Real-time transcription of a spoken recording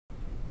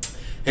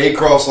Hey,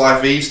 Cross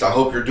Life East, I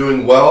hope you're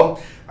doing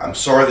well. I'm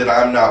sorry that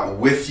I'm not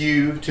with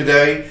you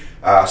today.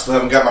 I still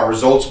haven't got my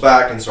results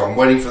back, and so I'm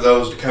waiting for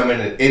those to come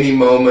in at any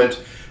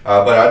moment.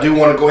 But I do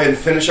want to go ahead and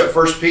finish up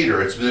 1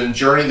 Peter. It's been a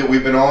journey that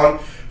we've been on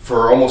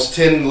for almost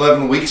 10,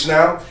 11 weeks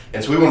now,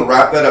 and so we want to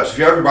wrap that up. So if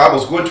you have your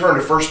Bibles, go and turn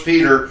to 1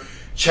 Peter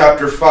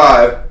chapter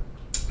 5.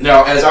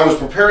 Now, as I was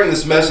preparing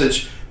this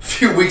message a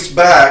few weeks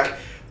back,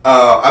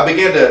 I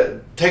began to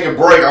take a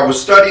break. I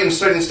was studying,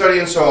 so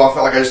I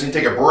felt like I just need to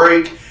take a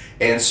break.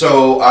 And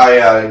so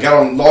I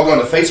logged on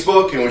to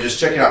Facebook and was just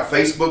checking out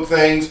Facebook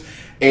things.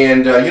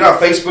 And you know how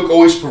Facebook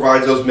always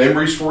provides those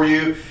memories for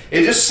you?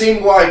 It just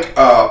seemed like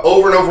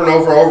over and over and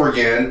over and over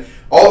again,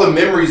 all the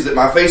memories that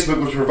my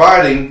Facebook was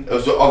providing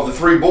of the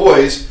three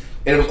boys,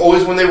 and it was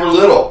always when they were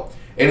little.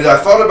 And as I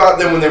thought about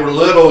them when they were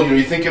little,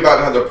 you think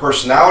about how their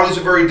personalities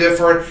are very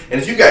different. And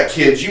if you got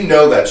kids, you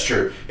know that's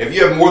true. If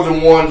you have more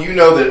than one, you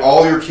know that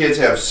all your kids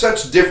have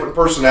such different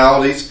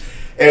personalities.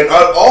 And it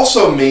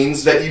also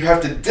means that you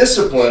have to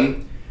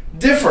discipline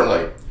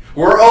differently.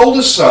 Our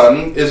oldest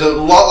son is a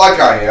lot like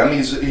I am.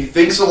 He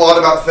thinks a lot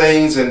about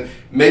things and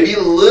maybe a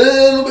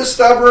little bit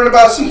stubborn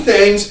about some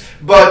things.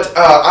 But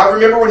I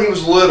remember when he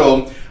was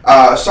little,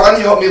 Sonia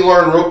helped me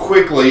learn real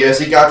quickly as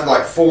he got to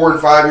like 4 and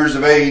 5 years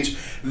of age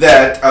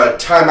that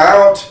time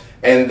out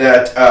and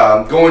that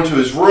going to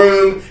his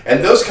room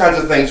and those kinds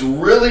of things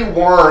really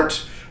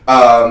weren't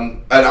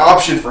an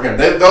option for him.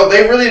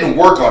 They really didn't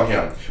work on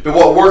him. But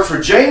what worked for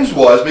James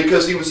was,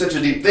 because he was such a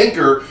deep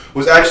thinker,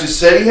 was actually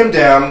setting him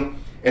down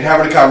and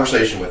having a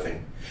conversation with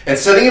him. And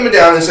setting him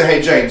down and saying,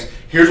 hey, James,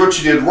 here's what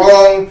you did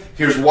wrong,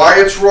 here's why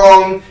it's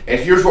wrong, and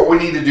here's what we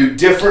need to do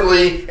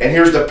differently, and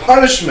here's the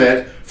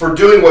punishment for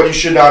doing what you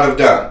should not have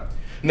done.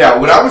 Now,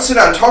 when I would sit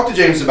down and talk to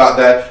James about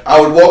that,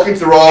 I would walk him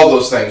through all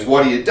those things.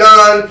 What he had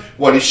done,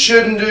 what he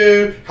shouldn't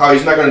do, how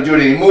he's not going to do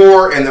it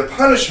anymore, and the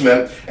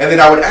punishment. And then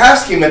I would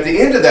ask him at the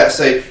end of that,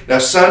 say, now,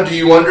 son, do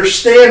you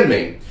understand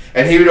me?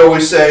 And he would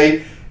always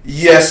say,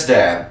 yes,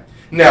 Dad.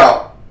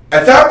 Now,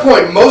 at that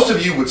point, most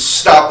of you would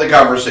stop the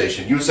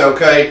conversation. You would say,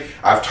 okay,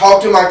 I've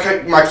talked to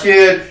my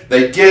kid,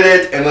 they get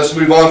it, and let's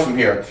move on from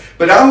here.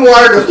 But I'm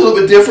wired a little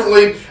bit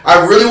differently.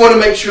 I really want to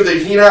make sure that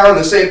he and I are on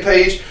the same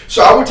page.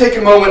 So I would take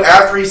a moment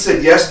after he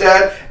said, yes,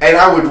 Dad, and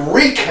I would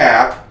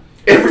recap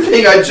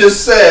everything I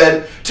just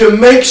said to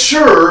make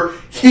sure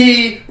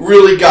he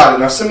really got it.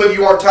 Now, some of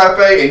you aren't type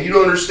A and you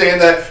don't understand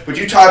that, but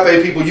you type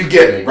A people, you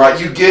get me, right?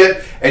 You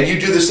get and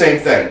you do the same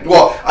thing.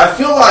 Well, I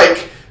feel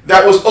like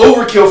that was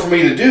overkill for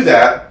me to do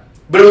that.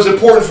 But it was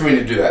important for me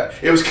to do that.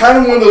 It was kind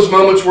of one of those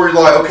moments where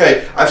you're like,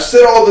 okay, I've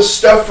said all this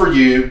stuff for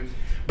you,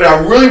 but I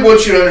really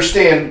want you to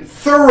understand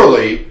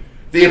thoroughly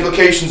the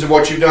implications of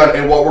what you've done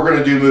and what we're going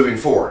to do moving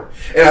forward.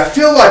 And I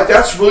feel like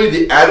that's really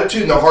the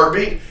attitude and the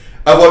heartbeat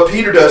of what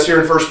Peter does here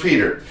in 1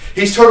 Peter.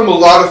 He's told them a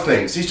lot of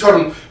things. He's told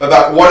them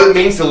about what it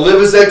means to live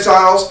as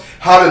exiles,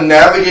 how to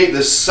navigate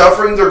the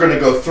suffering they're going to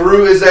go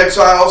through as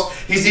exiles.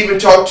 He's even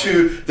talked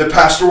to the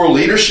pastoral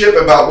leadership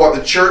about what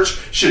the church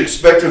should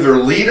expect of their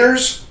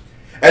leaders.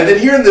 And then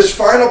here in this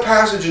final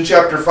passage in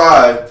chapter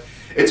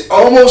 5, it's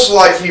almost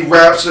like he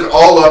wraps it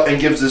all up and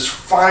gives this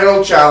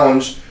final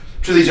challenge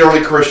to these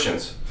early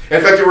Christians.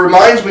 In fact, it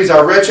reminds me, as I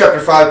read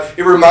chapter 5,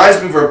 it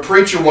reminds me of a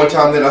preacher one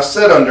time that I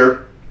sat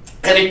under,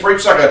 and he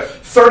preached like a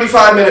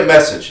 35-minute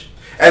message.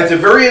 And at the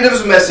very end of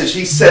his message,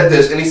 he said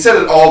this, and he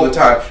said it all the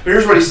time. But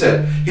here's what he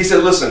said. He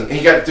said, listen, and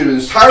he got through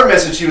his entire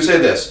message, he would say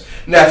this.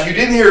 Now, if you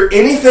didn't hear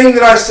anything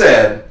that I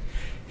said,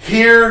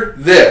 hear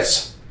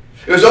this.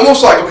 It was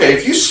almost like, okay,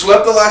 if you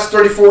slept the last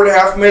 34 and a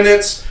half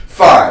minutes,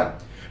 fine.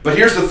 But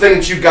here's the thing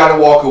that you've got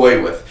to walk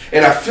away with.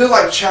 And I feel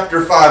like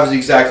chapter 5 is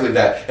exactly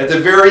that. At the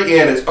very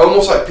end, it's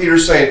almost like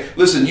Peter's saying,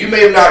 listen, you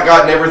may have not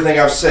gotten everything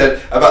I've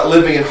said about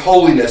living in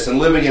holiness and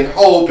living in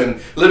hope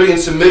and living in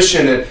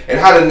submission and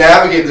how to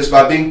navigate this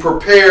by being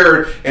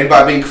prepared and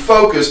by being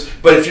focused.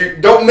 But if you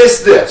don't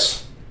miss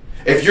this,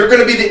 if you're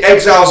going to be the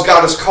exiles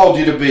God has called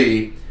you to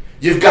be,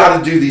 you've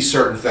got to do these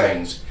certain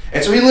things.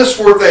 And so he lists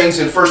 4 things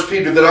in 1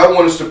 Peter that I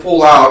want us to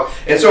pull out.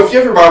 And so if you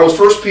have your Bibles,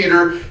 1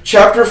 Peter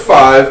chapter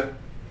 5,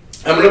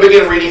 I'm going to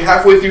begin reading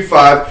halfway through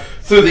 5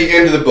 through the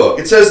end of the book.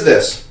 It says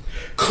this,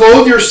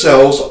 clothe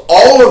yourselves,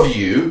 all of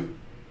you,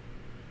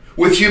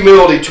 with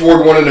humility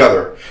toward one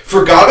another.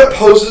 For God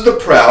opposes the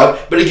proud,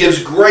 but he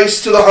gives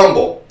grace to the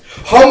humble.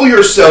 Humble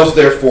yourselves,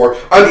 therefore,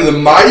 under the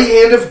mighty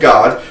hand of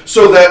God,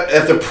 so that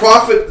at the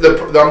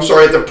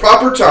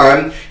proper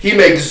time he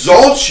may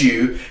exalt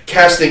you,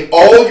 casting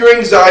all your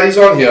anxieties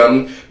on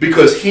him,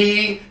 because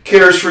he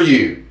cares for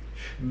you.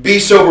 Be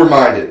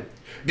sober-minded.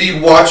 Be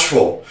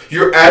watchful.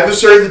 Your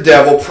adversary, the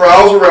devil,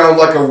 prowls around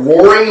like a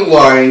roaring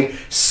lion,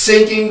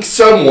 seeking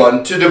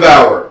someone to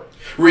devour.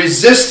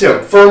 Resist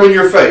him, firm in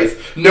your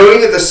faith,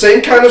 knowing that the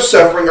same kind of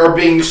suffering are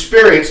being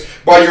experienced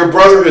by your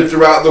brotherhood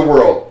throughout the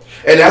world.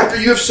 And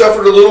after you have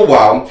suffered a little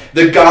while,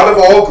 the God of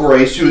all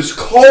grace, who has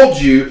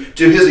called you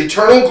to his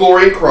eternal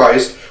glory in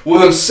Christ, will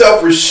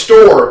himself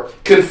restore,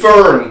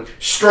 confirm,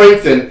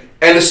 strengthen,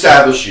 and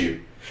establish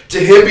you. To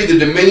him be the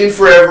dominion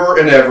forever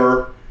and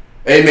ever.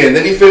 Amen.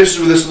 Then he finishes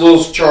with this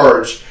little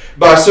charge.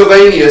 by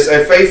Silvanus,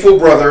 a faithful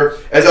brother,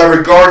 as I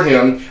regard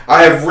him,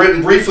 I have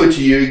written briefly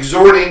to you,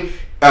 exhorting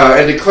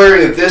and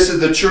declaring that this is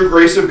the true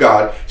grace of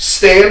God.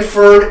 Stand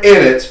firm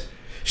in it.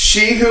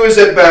 She who is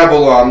at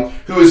Babylon,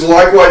 who is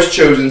likewise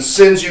chosen,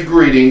 sends you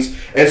greetings,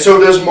 and so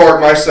does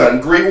Mark, my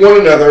son. Greet one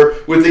another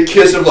with the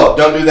kiss of love.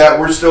 Don't do that.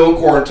 We're still in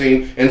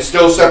quarantine and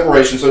still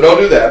separation, so don't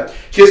do that.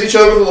 Kiss each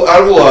other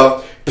out of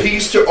love.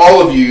 Peace to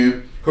all of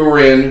you who are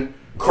in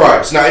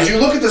Christ. Now, as you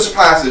look at this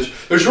passage,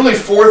 there's really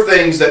four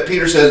things that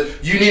Peter says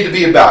you need to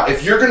be about.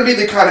 If you're going to be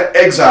the kind of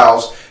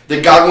exiles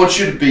that God wants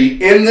you to be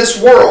in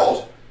this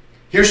world,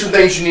 here's some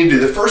things you need to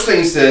do. The first thing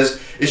he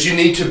says is you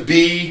need to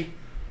be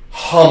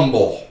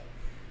humble.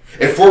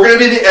 If we're going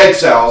to be the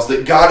exiles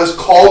that God has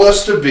called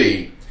us to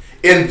be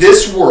in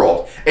this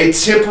world, a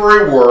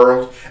temporary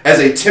world, as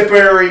a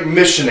temporary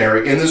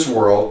missionary in this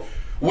world,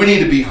 we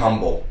need to be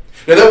humble.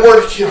 Now that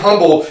word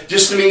humble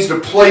just means to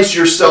place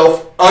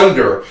yourself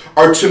under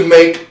or to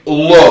make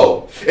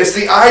low. It's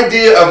the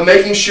idea of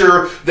making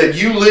sure that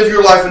you live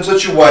your life in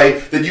such a way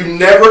that you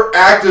never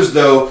act as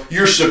though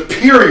you're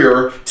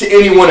superior to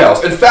anyone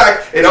else. In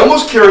fact, it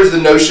almost carries the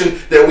notion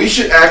that we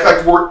should act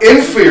like we're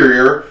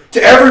inferior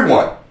to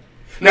everyone.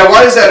 Now,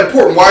 why is that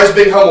important? Why is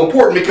being humble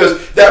important?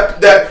 Because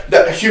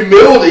that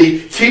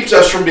humility keeps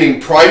us from being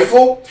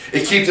prideful,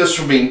 it keeps us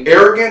from being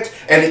arrogant,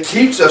 and it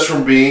keeps us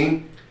from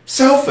being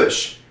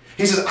selfish.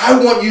 He says,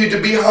 I want you to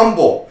be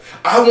humble.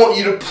 I want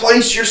you to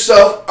place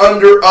yourself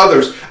under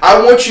others. I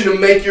want you to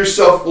make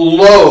yourself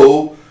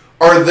low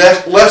or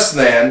less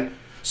than,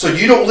 so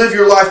you don't live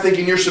your life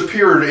thinking you're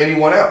superior to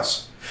anyone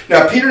else.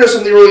 Now, Peter does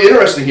something really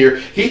interesting here.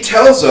 He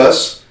tells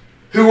us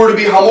who we're to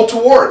be humble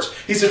towards.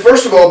 He said,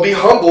 first of all, be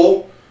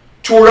humble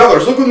toward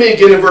others. Look with me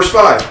again in verse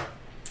 5.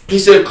 He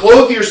said,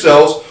 clothe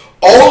yourselves,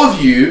 all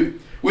of you,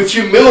 with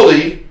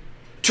humility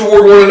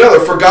toward one another.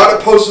 For God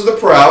opposes the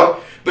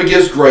proud, but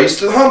gives grace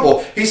to the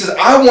humble. He says,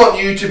 I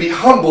want you to be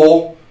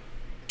humble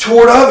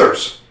toward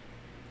others.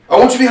 I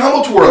want you to be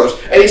humble toward others.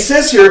 And he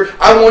says here,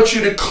 I want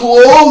you to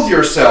clothe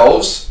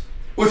yourselves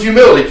with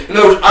humility. In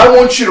other words, I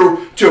want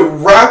you to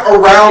wrap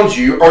around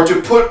you or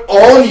to put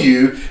on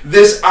you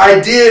this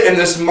idea and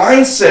this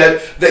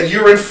mindset that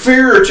you're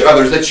inferior to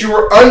others, that you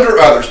are under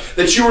others,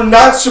 that you are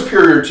not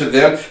superior to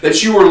them,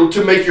 that you are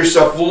to make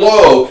yourself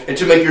low and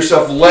to make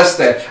yourself less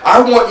than.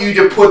 I want you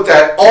to put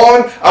that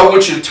on. I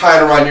want you to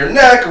tie it around your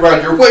neck,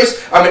 around your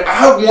waist.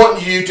 I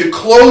want you to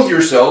clothe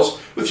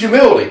yourselves with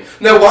humility.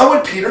 Now, why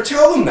would Peter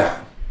tell them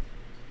that?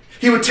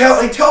 He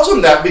tells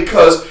them that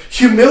because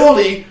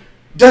humility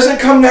doesn't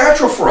come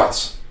natural for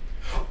us.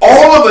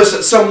 All of us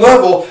at some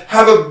level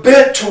have a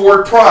bent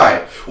toward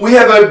pride. We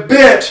have a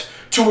bent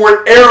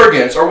toward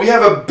arrogance, or we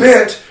have a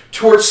bent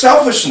toward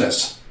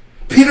selfishness.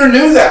 Peter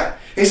knew that.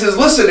 He says,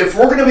 listen, if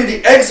we're going to be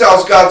the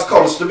exiles God's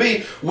called us to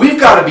be, we've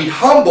got to be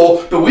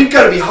humble, but we've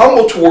got to be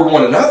humble toward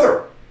one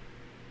another.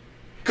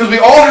 Because we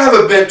all have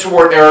a bent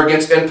toward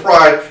arrogance and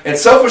pride and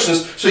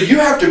selfishness, so you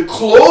have to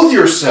clothe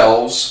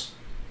yourselves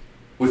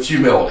with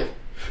humility.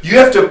 You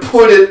have to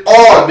put it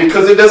on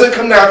because it doesn't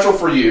come natural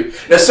for you.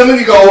 Now, some of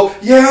you go,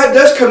 yeah, it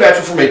does come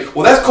natural for me.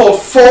 Well, that's called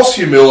false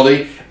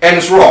humility, and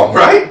it's wrong,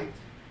 right?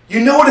 You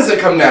know it doesn't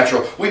come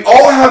natural. We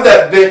all have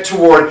that bent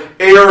toward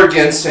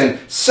arrogance and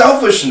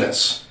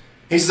selfishness.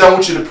 He says, I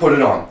want you to put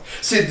it on.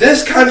 See,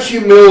 this kind of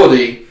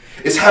humility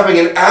is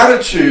having an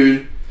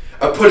attitude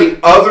of putting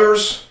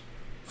others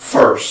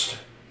first.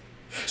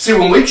 See,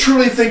 when we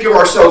truly think of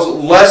ourselves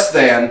less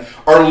than,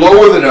 or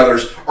lower than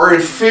others, or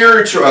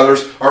inferior to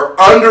others, or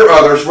under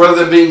others,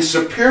 rather than being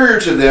superior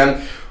to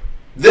them,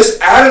 this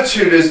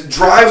attitude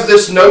drives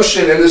this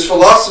notion and this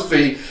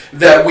philosophy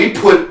that we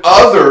put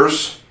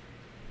others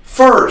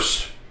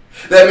first.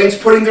 That means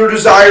putting their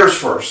desires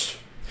first,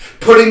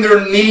 putting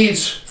their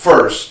needs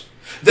first.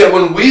 That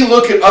when we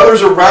look at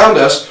others around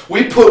us,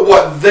 we put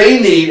what they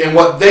need and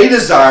what they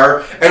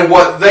desire and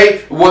what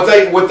they've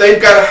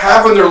got to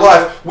have in their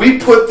life. We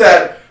put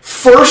that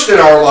first in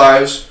our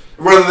lives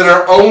rather than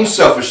our own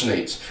selfish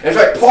needs. In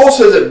fact, Paul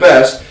says it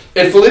best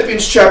in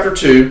Philippians chapter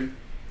 2,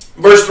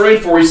 verse 3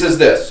 and 4. He says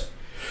this: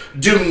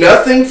 do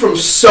nothing from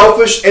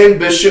selfish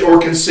ambition or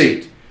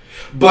conceit,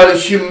 but in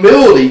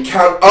humility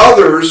count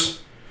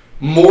others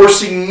more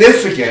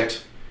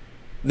significant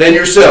than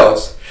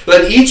yourselves.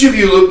 Let each of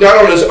you look not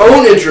on his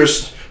own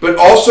interest, but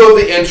also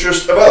the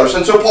interest of others.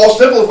 And so Paul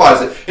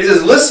simplifies it. He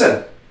says,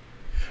 listen,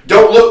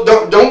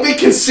 don't be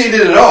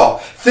conceited at all.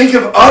 Think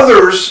of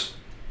others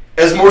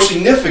as more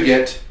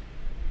significant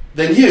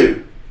than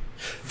you.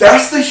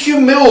 That's the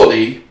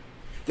humility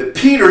that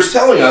Peter's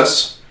telling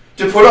us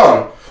to put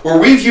on, where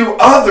we view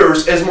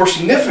others as more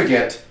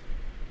significant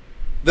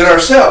than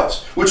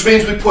ourselves, which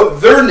means we put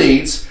their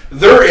needs,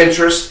 their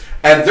interests,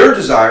 and their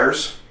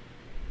desires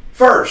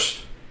first.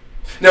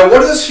 Now, what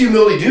does this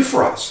humility do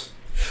for us?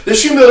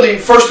 This humility,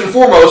 first and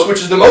foremost,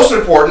 which is the most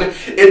important,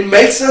 it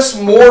makes us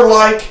more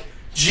like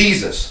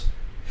Jesus.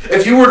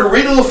 If you were to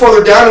read a little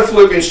further down in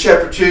Philippians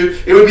chapter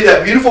 2, it would be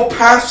that beautiful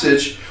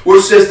passage where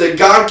it says that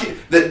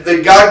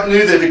God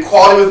knew that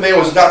equality with man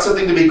was not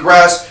something to be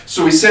grasped,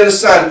 so he sent his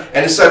Son,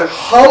 and his Son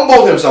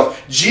humbled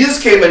himself.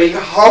 Jesus came and he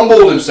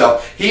humbled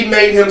himself. He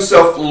made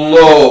himself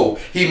low.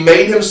 He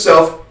made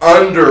himself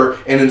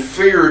under and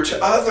inferior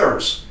to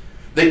others.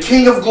 The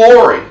King of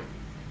glory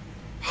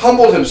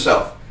humbled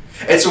himself.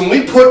 And so when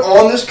we put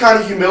on this kind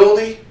of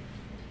humility,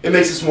 it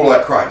makes us more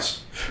like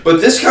Christ.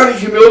 But this kind of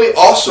humility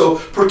also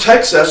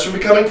protects us from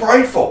becoming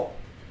prideful.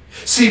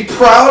 See,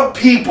 proud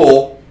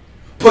people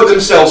put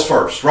themselves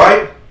first,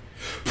 right?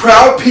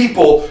 Proud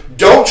people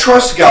don't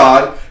trust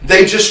God,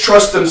 they just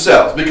trust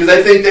themselves because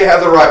they think they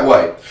have the right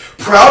way.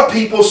 Proud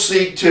people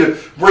seek to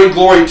bring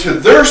glory to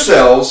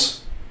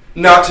themselves,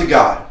 not to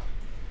God.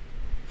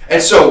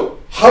 And so,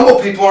 humble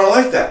people aren't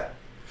like that.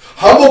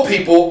 Humble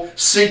people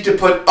seek to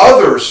put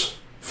others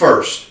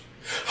first.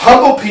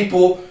 Humble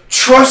people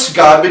trust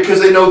God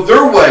because they know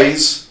their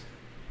ways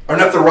are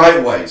not the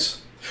right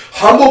ways.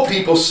 Humble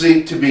people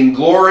seek to bring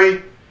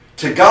glory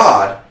to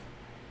God,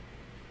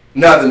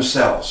 not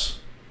themselves.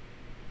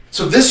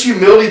 So this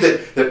humility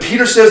that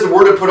Peter says that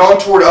we're to put on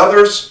toward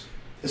others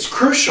is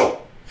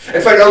crucial.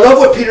 In fact, I love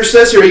what Peter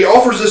says here. He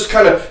offers this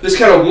kind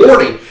of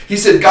warning. He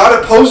said,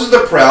 God opposes the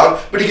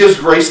proud, but he gives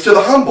grace to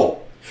the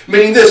humble.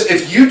 Meaning this,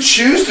 if you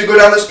choose to go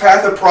down this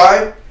path of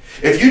pride,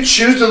 if you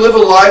choose to live a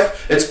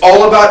life that's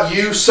all about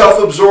you,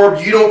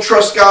 self-absorbed, you don't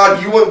trust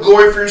God, you want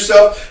glory for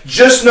yourself,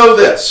 just know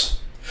this.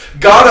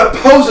 God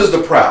opposes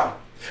the proud.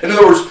 In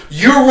other words,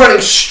 you're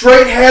running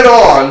straight head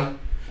on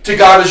to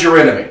God as your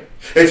enemy.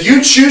 If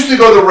you choose to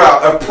go the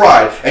route of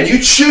pride and you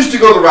choose to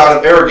go the route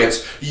of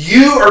arrogance,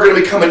 you are going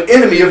to become an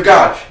enemy of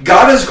God.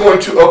 God is going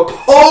to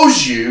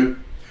oppose you,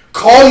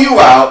 call you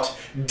out,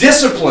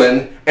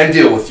 discipline, and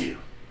deal with you.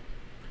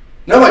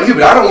 Not about you,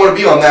 but I don't want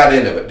to be on that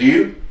end of it, do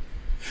you?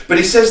 But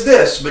he says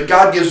this, but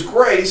God gives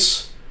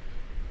grace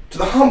to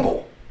the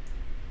humble.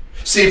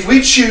 See, if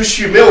we choose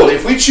humility,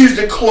 if we choose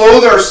to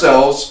clothe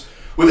ourselves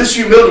with this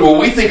humility where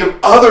we think of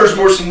others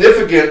more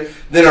significant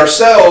than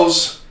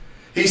ourselves,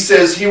 he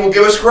says he will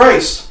give us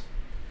grace,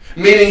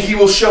 meaning he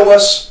will show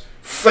us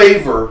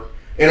favor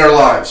in our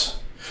lives.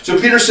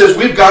 So Peter says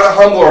we've got to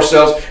humble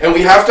ourselves, and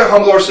we have to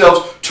humble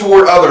ourselves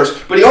toward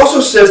others. But he also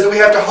says that we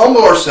have to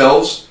humble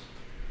ourselves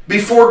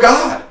before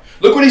God.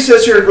 Look what he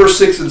says here in verse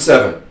 6 and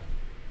 7.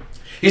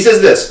 He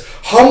says this,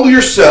 humble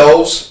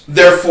yourselves,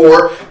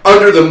 therefore,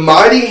 under the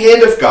mighty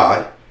hand of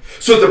God,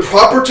 so at the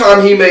proper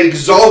time he may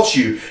exalt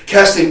you,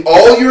 casting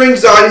all your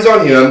anxieties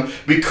on him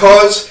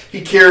because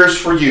he cares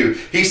for you.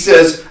 He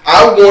says,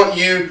 I want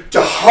you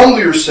to humble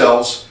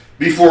yourselves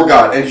before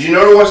God. And did you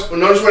notice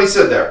what he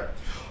said there?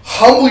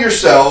 Humble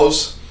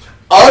yourselves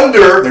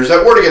under, there's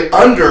that word again,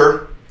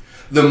 under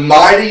the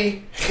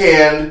mighty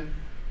hand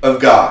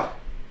of God.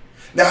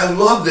 Now I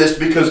love this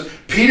because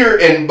Peter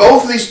in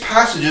both of these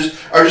passages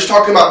are just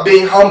talking about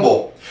being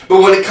humble.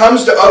 But when it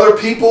comes to other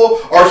people,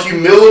 our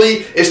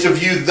humility is to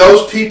view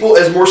those people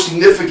as more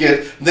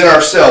significant than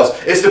ourselves.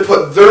 It's to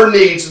put their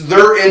needs,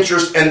 their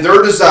interests, and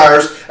their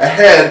desires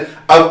ahead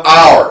of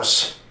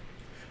ours.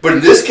 But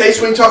in this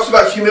case, when he talks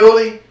about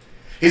humility,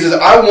 he says,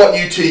 I want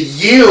you to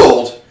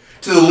yield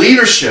to the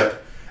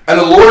leadership and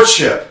the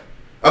lordship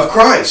of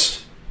Christ.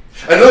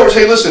 In other words,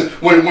 hey, listen,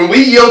 when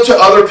we yield to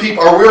other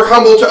people, or we're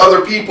humble to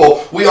other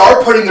people, we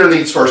are putting their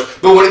needs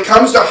first. But when it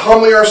comes to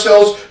humbling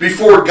ourselves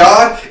before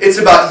God, it's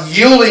about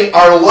yielding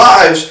our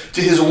lives to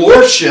his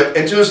lordship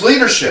and to his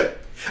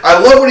leadership. I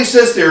love what he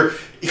says there.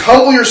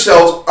 Humble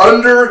yourselves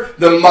under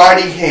the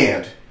mighty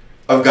hand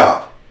of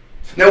God.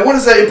 Now, what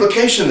is that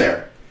implication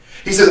there?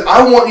 He says,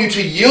 I want you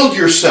to yield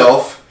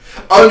yourself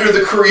under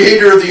the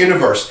creator of the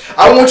universe.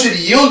 I want you to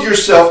yield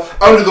yourself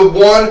under the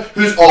one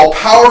who's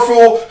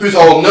all-powerful, who's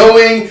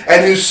all-knowing,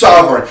 and who's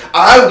sovereign.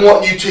 I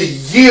want you to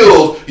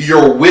yield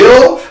your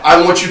will,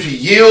 I want you to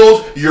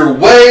yield your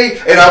way,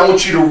 and I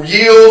want you to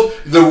yield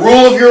the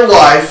rule of your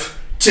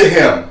life to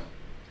him.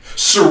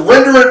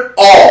 Surrender it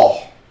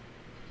all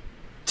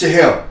to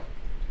him.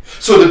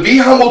 So to be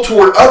humble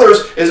toward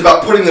others is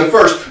about putting them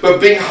first. But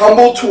being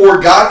humble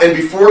toward God and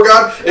before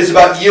God is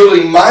about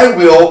yielding my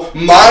will,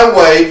 my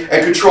way,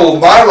 and control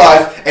of my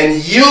life,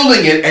 and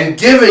yielding it and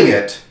giving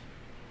it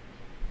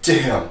to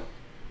him.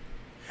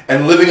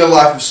 And living a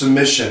life of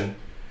submission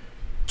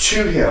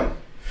to him.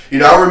 You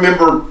know, I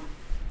remember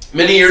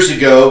many years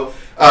ago,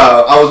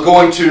 I was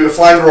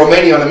flying to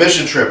Romania on a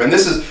mission trip. And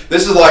this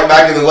is like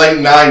back in the late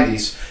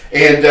 90s.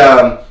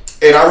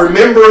 And I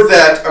remember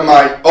that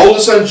my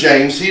oldest son,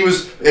 James,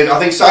 I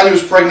think Sonia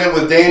was pregnant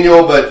with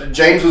Daniel, but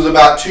James was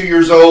about 2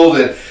 years old.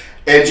 And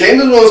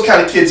James was one of those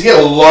kind of kids, he had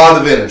a lot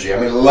of energy. I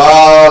mean, a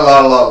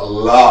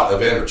lot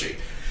of energy.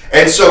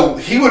 And so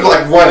he would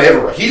run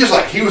everywhere. He was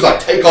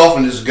take off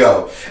and just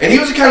go. And he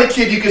was the kind of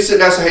kid you could sit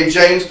down and say, hey,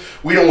 James,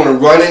 we don't want to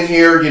run in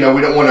here. You know, we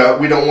don't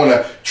want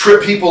to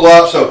trip people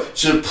up.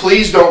 So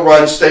please don't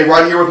run. Stay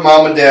right here with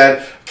mom and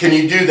dad. Can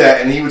you do that?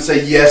 And he would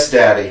say, yes,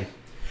 Daddy.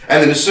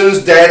 And then as soon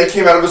as Daddy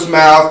came out of his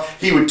mouth,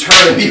 he would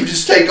turn and he would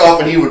just take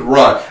off and he would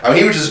run. I mean,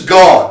 he was just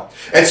gone.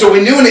 And so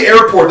we knew in the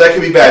airport that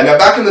could be bad. Now,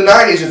 back in the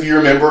 90s, if you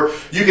remember,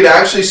 you could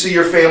actually see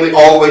your family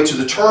all the way to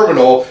the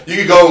terminal. You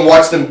could go and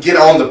watch them get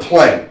on the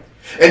plane.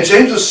 And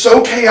James was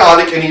so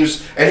chaotic, and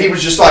he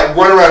was just like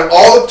running around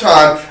all the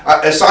time.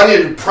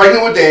 Sonia,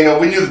 pregnant with Daniel,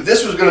 we knew that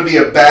this was going to be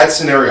a bad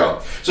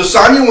scenario. So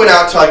Sonia went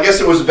out to, I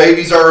guess it was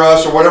Babies R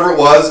Us or whatever it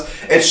was,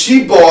 and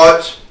she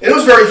bought, and it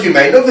was very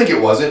humane, don't think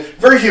it wasn't,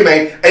 very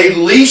humane, a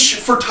leash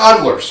for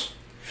toddlers.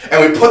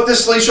 And we put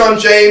this leash on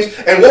James,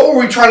 and what were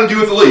we trying to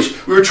do with the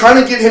leash? We were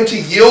trying to get him to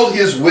yield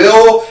his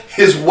will,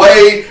 his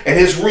way, and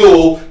his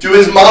rule to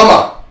his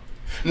mama.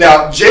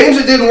 Now, James,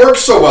 it didn't work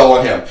so well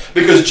on him,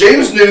 because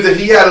James knew that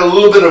he had a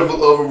little bit of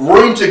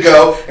room to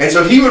go, and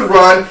so he would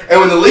run, and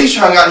when the leash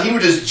hung out, he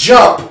would just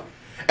jump,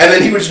 and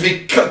then he would just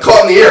be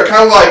caught in the air,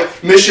 kind of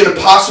like Mission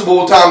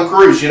Impossible with Tom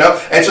Cruise,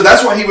 and so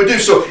that's what he would do.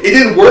 So it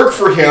didn't work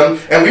for him,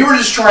 and we were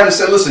just trying to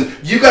say, listen,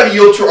 you got to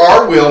yield to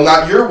our will,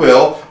 not your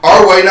will,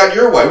 our way, not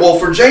your way. Well,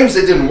 for James,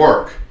 it didn't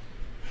work.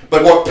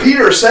 But what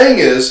Peter is saying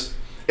is,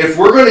 if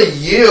we're going to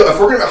yield, if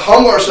we're going to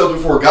humble ourselves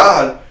before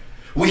God,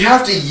 we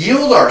have to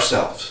yield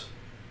ourselves.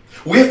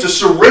 We have to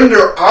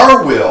surrender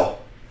our will,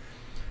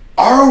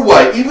 our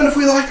way, even if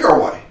we like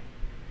our way,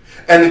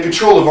 and the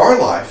control of our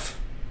life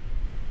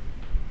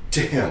to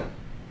Him.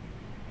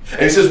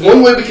 And he says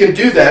one way we can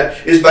do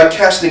that is by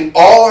casting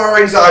all our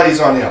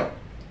anxieties on Him.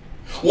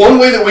 One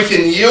way that we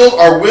can yield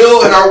our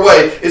will and our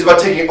way is by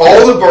taking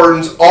all the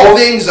burdens, all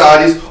the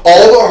anxieties,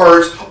 all the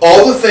hurts,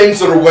 all the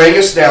things that are weighing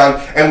us down,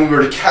 and we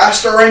were to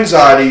cast our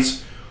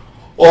anxieties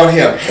on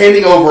Him,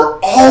 handing over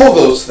all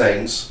those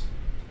things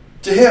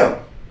to Him.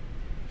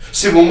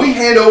 See, when we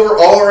hand over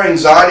all our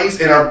anxieties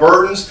and our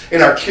burdens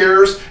and our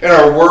cares and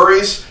our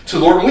worries to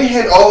the Lord, when we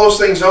hand all those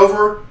things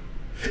over,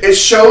 it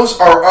shows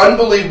our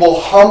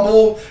unbelievable,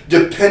 humble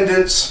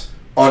dependence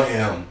on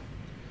Him.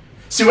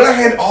 See, when I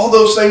hand all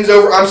those things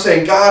over, I'm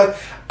saying, God,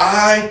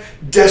 I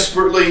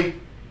desperately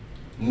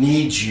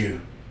need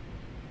you.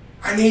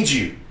 I need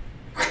you.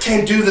 I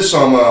can't do this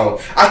on my own.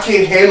 I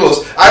can't handle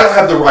this. I don't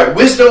have the right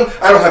wisdom.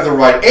 I don't have the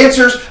right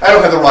answers. I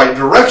don't have the right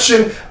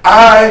direction.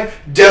 I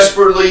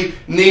desperately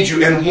need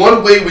you. And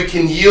one way we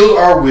can yield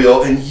our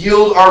will and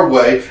yield our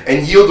way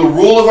and yield the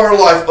rule of our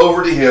life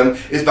over to Him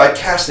is by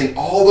casting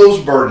all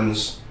those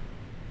burdens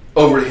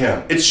over to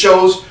Him. It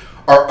shows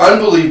our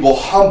unbelievable,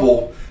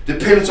 humble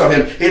dependence on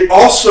Him. It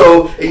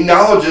also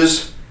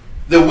acknowledges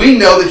that we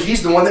know that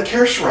He's the one that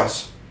cares for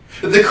us.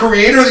 The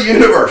creator of the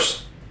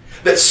universe,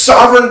 that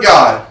sovereign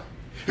God,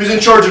 who's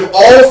in charge of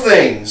all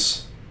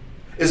things,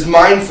 is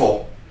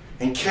mindful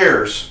and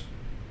cares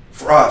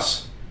for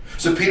us.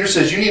 So Peter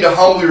says you need to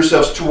humble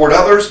yourselves toward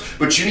others,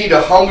 but you need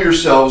to humble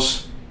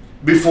yourselves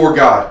before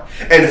God.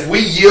 And if we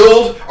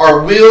yield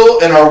our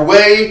will and our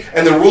way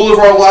and the rule of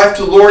our life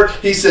to the Lord,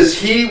 he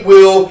says He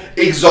will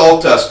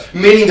exalt us.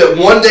 Meaning that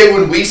one day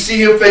when we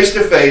see Him face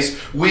to face,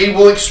 we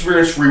will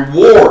experience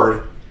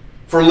reward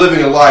for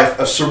living a life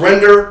of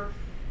surrender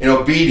and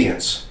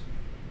obedience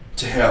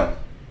to Him.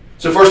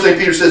 So first thing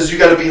Peter says is you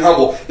got to be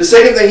humble. The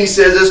second thing he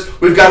says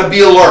is we've got to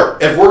be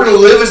alert. If we're going to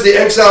live as the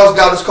exiles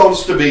God has called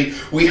us to be,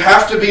 we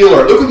have to be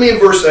alert. Look with me in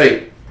verse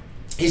 8.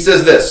 He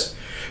says this,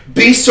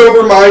 be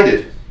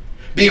sober-minded,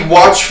 be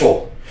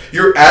watchful.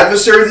 Your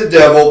adversary the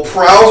devil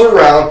prowls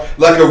around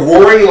like a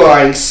roaring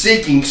lion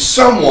seeking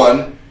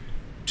someone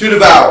to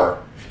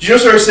devour. Do you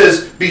notice where he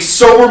says be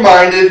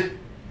sober-minded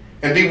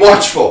and be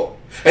watchful?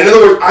 In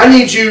other words, I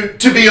need you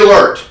to be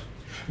alert.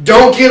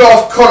 Don't get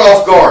caught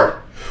off guard.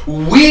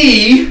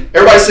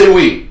 Everybody say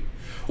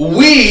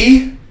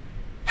we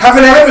have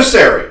an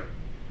adversary.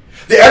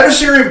 The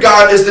adversary of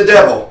God is the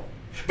devil.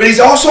 But he's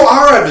also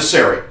our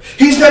adversary.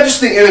 He's not just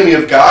the enemy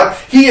of God.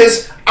 He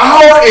is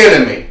our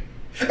enemy.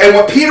 And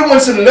what Peter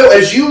wants them to know,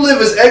 as you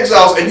live as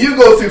exiles and you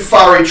go through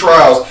fiery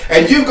trials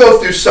and you go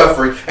through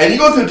suffering and you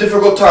go through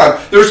difficult time,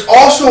 there's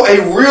also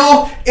a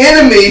real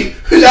enemy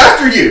who's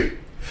after you.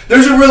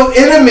 There's a real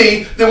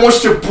enemy that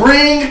wants to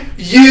bring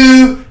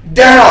you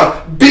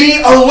down.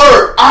 Be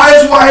alert.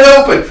 Eyes wide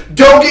open.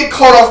 Don't get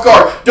caught off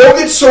guard. Don't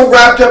get so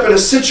wrapped up in a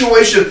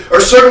situation or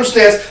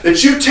circumstance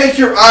that you take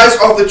your eyes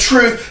off the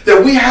truth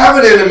that we have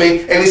an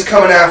enemy and he's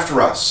coming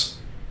after us.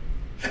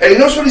 And you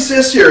notice what he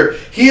says here.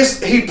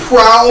 He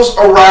prowls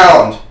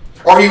around,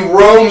 or he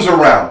roams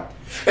around.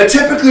 And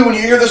typically when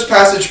you hear this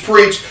passage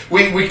preached,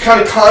 we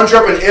kind of conjure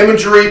up an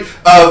imagery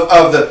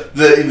of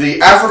the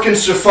African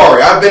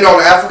safari. I've been on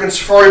an African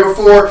safari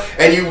before,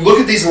 and you look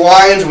at these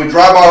lions, and we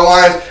drive by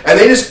lions, and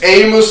they just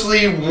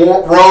aimlessly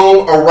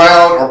roam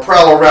around or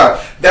prowl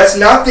around. That's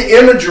not the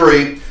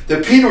imagery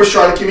that Peter was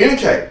trying to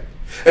communicate.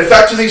 In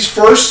fact, to these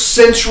first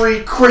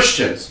century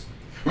Christians,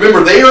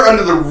 remember, they are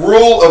under the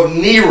rule of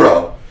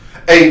Nero,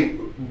 a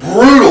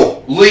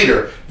brutal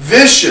leader,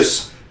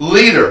 vicious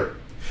leader.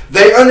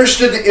 They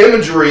understood the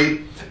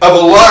imagery of a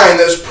lion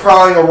that's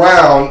prowling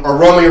around or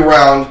roaming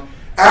around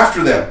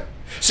after them.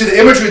 See, the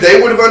imagery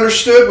they would have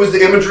understood was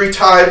the imagery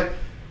tied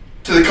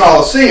to the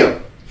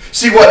Colosseum.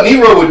 See, what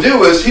Nero would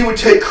do is he would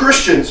take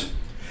Christians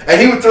and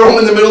he would throw them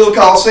in the middle of the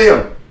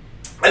Colosseum.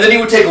 And then he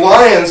would take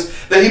lions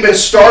that he'd been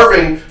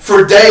starving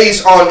for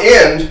days on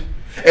end,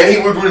 and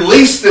he would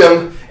release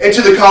them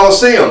into the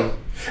Colosseum.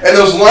 And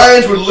those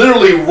lions would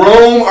literally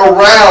roam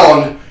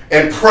around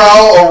and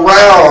prowl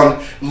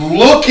around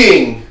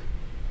looking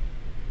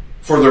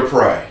for their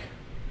prey.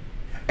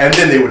 And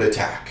then they would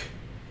attack.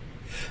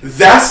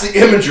 That's the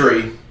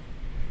imagery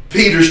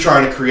Peter's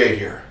trying to create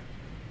here.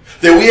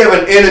 That we have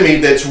an enemy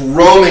that's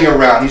roaming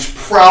around. He's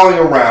prowling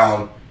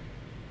around.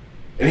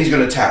 And he's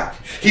going to attack.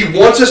 He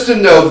wants us to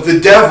know that the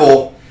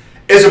devil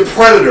is a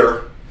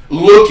predator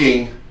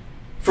looking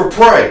for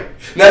prey.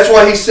 And that's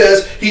why he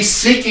says he's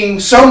seeking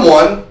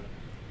someone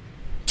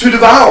to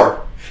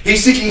devour.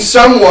 He's seeking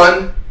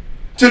someone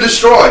to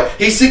destroy.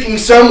 He's seeking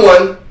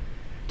someone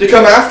to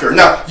come after.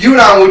 Now, you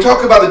and I, when we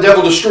talk about the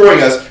devil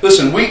destroying us,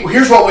 listen,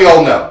 here's what we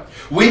all know.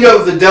 We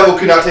know that the devil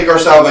cannot take our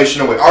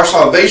salvation away. Our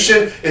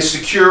salvation is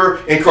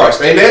secure in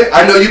Christ. Amen?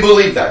 I know you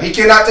believe that. He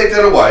cannot take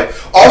that away.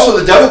 Also,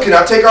 the devil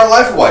cannot take our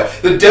life away.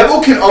 The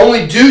devil can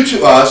only do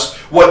to us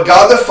what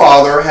God the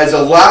Father has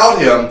allowed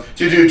him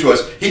to do to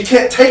us. He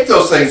can't take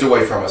those things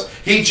away from us.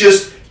 He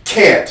just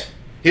can't.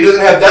 He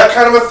doesn't have that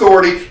kind of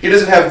authority. He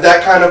doesn't have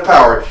that kind of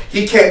power.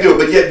 He can't do it.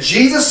 But yet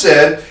Jesus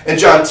said in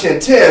John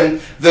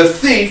 10:10, the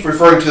thief,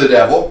 referring to the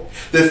devil,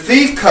 the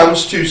thief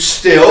comes to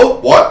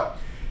steal, what?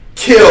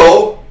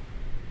 Kill,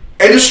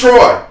 and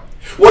destroy.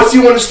 What does he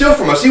want to steal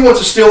from us? He wants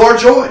to steal our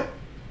joy.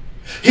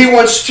 He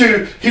wants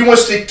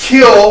to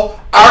kill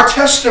our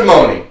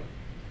testimony.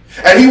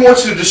 And he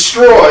wants to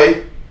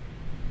destroy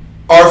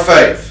our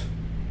faith.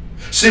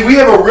 See, we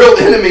have a real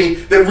enemy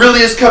that really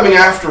is coming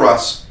after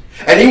us.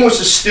 And he wants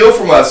to steal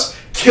from us,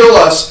 kill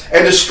us,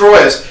 and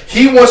destroy us.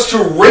 He wants to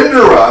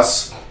render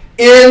us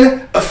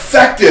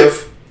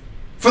ineffective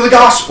for the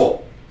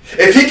gospel.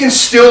 If he can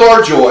steal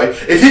our joy,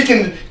 if he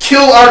can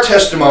kill our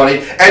testimony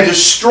and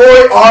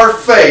destroy our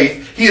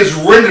faith, he has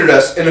rendered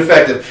us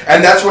ineffective.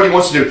 And that's what he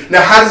wants to do.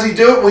 Now, how does he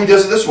do it? Well, he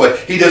does it this way.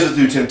 He does it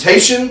through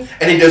temptation,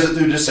 and he does it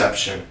through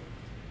deception.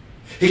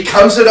 He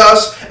comes at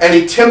us, and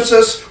he tempts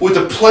us with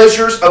the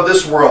pleasures of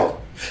this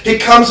world. He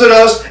comes at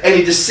us, and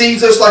he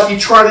deceives us like he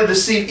tried to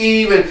deceive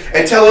Eve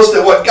and tell us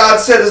that what God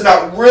said is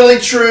not really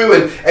true,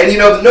 and you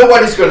know, that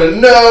nobody's going to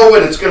know,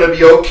 and it's going to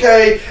be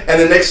okay.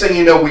 And the next thing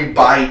you know, we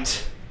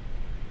bite.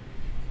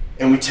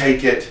 And we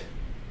take it,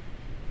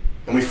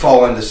 and we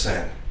fall into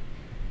sin.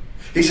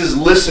 He says,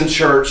 listen,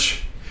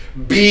 church,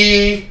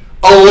 be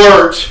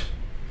alert.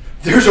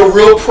 There's a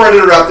real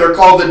predator out there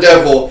called the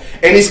devil,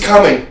 and he's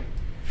coming.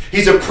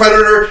 He's a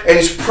predator, and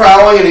he's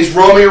prowling, and he's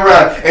roaming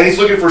around, and he's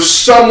looking for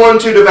someone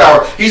to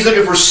devour. He's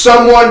looking for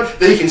someone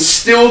that he can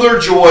steal their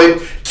joy,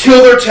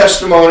 kill their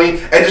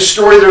testimony, and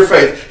destroy their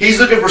faith. He's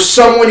looking for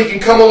someone he can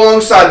come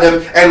alongside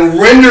them and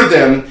render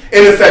them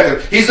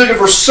ineffective. He's looking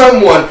for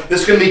someone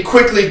that's going to be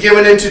quickly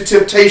given into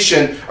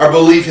temptation or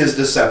believe his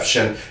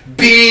deception.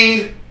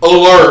 Be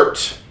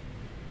alert.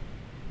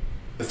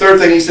 The third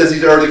thing he says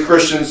these early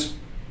Christians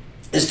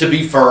is to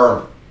be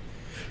firm.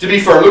 To be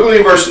firm. Look at me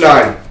in verse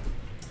 9.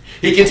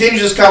 He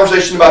continues this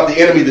conversation about the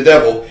enemy, the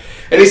devil,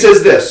 and he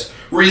says this,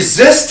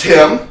 resist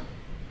him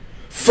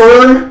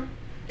firm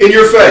in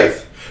your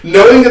faith,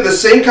 knowing that the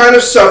same kind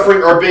of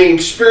suffering are being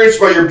experienced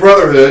by your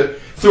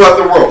brotherhood throughout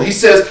the world. He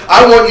says,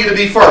 I want you to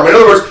be firm. In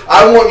other words,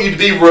 I want you to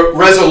be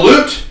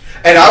resolute,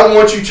 and I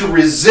want you to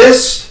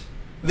resist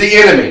the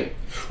enemy.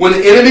 When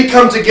the enemy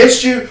comes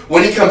against you,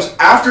 when he comes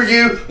after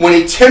you, when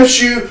he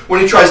tempts you, when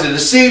he tries to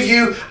deceive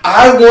you,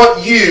 I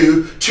want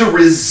you to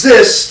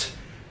resist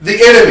the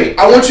enemy.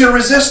 I want you to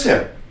resist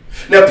him.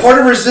 Now, part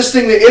of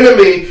resisting the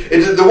enemy,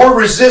 the word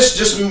resist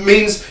just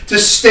means to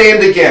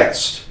stand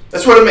against.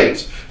 That's what it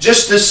means.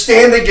 Just to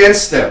stand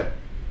against them.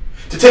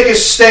 To take a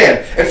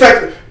stand. In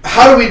fact,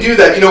 how do we do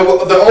that? You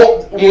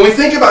know, when we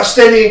think about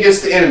standing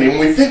against the enemy, when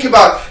we think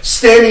about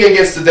standing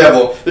against the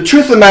devil, the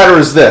truth of the matter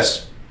is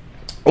this.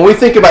 When we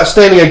think about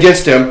standing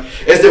against him,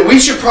 is that we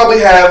should probably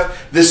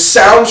have this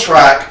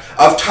soundtrack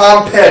of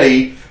Tom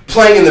Petty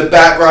playing in the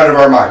background of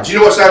our minds. You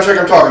know what soundtrack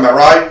I'm talking about,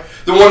 right?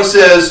 The one that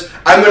says,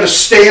 I'm going to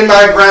stand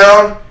my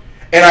ground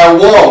and I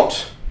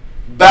won't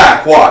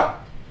back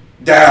what?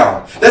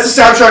 Down. That's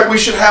the soundtrack we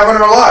should have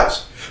in our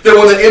lives. That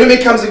when the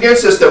enemy comes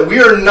against us, that we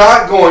are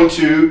not going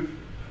to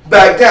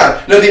back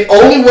down. Now, the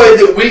only way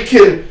that we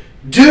can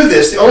do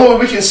this, the only way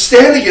we can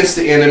stand against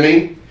the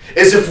enemy,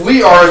 is if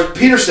we are, as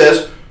Peter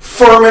says,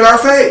 firm in our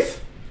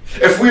faith.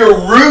 If we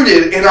are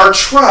rooted in our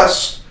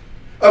trust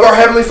of our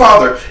Heavenly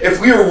Father.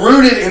 If we are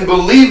rooted in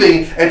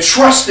believing and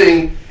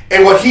trusting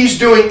in what He's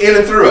doing in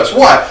and through us.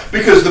 Why?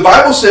 Because the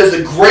Bible says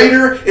that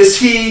greater is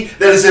He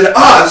that is in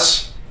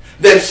us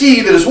than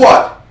he that is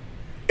what?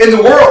 In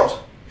the world.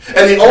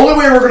 And the only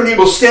way we're going to be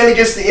able to stand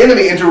against the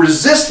enemy and to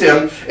resist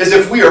him is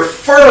if we are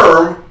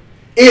firm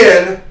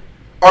in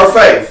our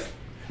faith.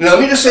 Now let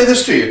me just say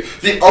this to you.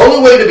 The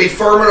only way to be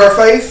firm in our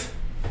faith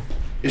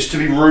is to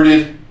be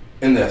rooted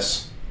in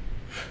this.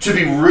 To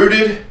be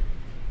rooted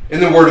in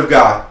the Word of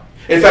God.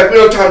 In fact, we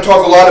don't have time to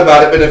talk a lot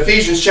about it, but in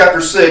Ephesians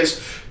chapter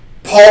 6,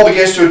 Paul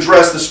begins to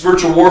address the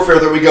spiritual warfare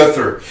that we go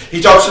through.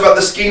 He talks about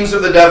the schemes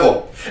of the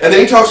devil. And then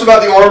he talks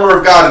about the armor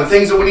of God and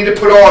things that we need to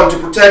put on to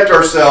protect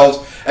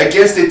ourselves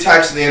against the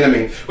attacks of the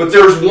enemy. But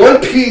there's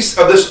one piece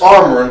of this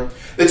armor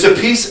It's a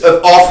piece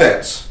of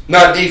offense,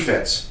 not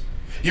defense.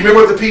 You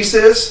remember what the piece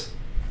is?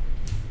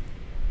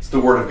 It's the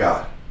Word of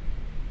God.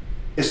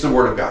 It's the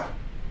Word of God.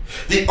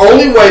 The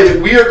only way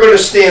that we are going to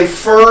stand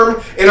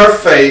firm in our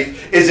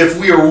faith is if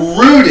we are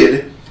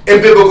rooted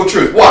in biblical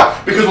truth.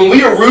 Why? Because when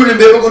we are rooted in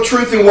biblical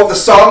truth and what the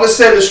psalmist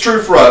said is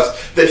true for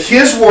us, that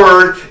His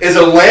Word is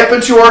a lamp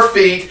unto our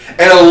feet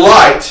and a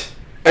light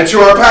unto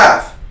our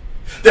path.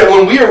 That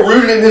when we are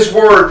rooted in His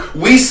Word,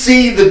 we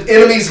see the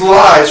enemy's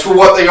lies for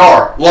what they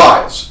are,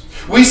 lies.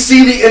 We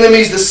see the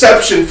enemy's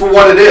deception for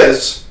what it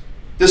is,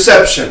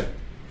 deception.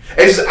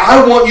 And He says,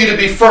 I want you to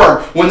be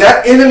firm. When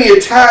that enemy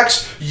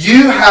attacks,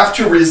 you have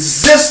to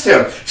resist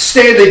him.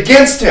 Stand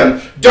against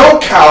him.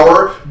 Don't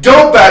cower.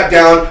 Don't back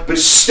down, but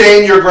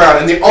stand your ground.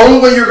 And the only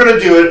way you're going to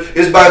do it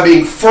is by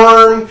being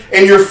firm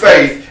in your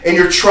faith and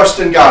your trust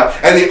in God.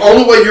 And the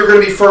only way you're going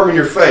to be firm in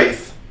your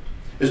faith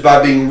is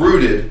by being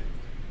rooted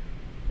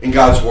in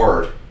God's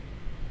Word.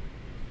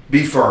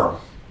 Be firm.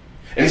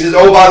 And He says,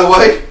 oh, by the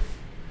way,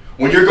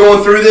 when you're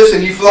going through this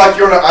and you feel like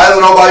you're on an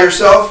island all by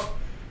yourself,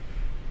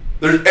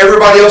 there's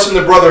everybody else in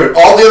the brotherhood.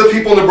 All the other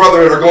people in the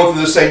brotherhood are going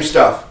through the same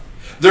stuff.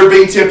 They're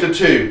being tempted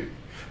too.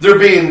 They're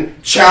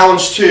being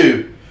challenged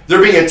too.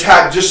 They're being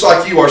attacked just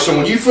like you are. So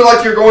when you feel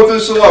like you're going through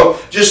this alone,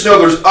 just know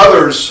there's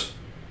others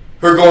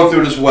who are going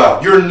through it as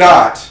well. You're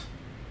not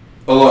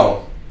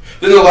alone.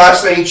 Then the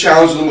last thing He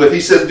challenges them with,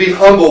 He says, be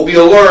humble, be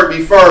alert,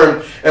 be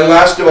firm. And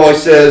last of all, He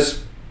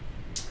says,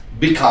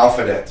 be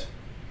confident.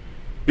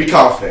 Be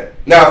confident.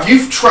 Now, if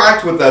you've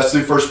tracked with us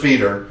through 1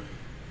 Peter,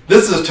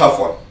 this is a tough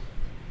one.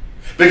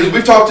 Because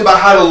we've talked about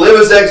how to live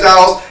as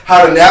exiles,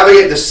 how to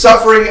navigate the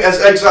suffering as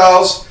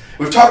exiles.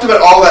 We've talked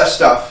about all that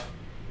stuff.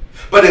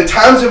 But in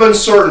times of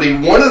uncertainty,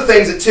 one of the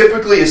things that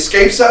typically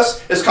escapes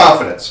us is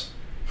confidence.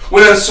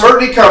 When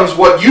uncertainty comes,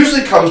 what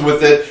usually comes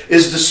with it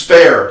is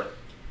despair,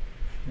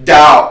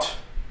 doubt,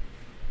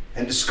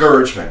 and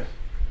discouragement.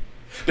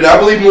 But I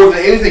believe more than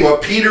anything,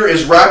 what Peter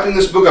is wrapping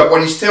this book up,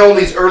 what he's telling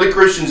these early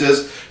Christians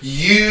is,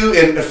 you,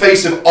 in the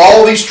face of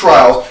all these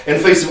trials, in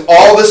the face of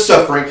all this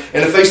suffering,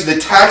 in the face of the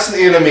attacks of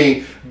the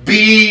enemy,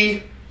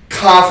 be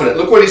confident.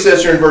 Look what he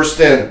says here in verse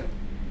 10.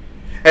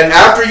 And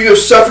after you have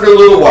suffered a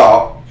little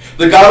while,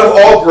 the God of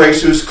all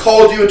grace, who has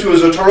called you into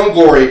His eternal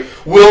glory,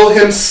 will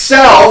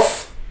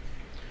Himself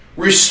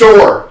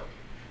restore,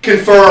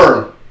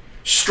 confirm,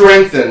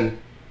 strengthen,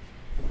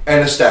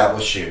 and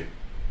establish you.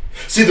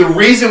 See, the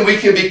reason we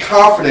can be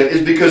confident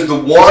is because the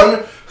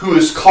one who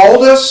has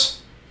called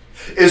us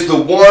is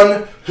the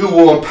one who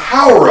will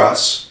empower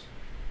us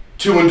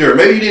to endure.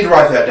 Maybe you need to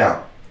write that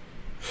down.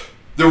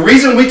 The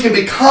reason we can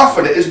be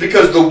confident is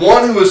because the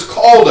one who has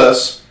called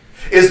us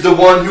is the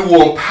one who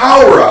will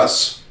empower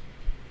us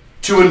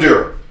to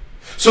endure.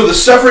 So the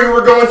suffering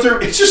we're going through,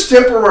 it's just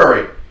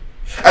temporary.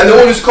 And the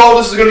one who's called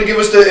us is going to give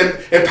us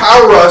to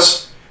empower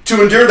us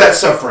to endure that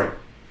suffering.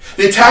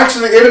 The attacks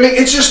of the enemy,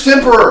 it's just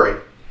temporary.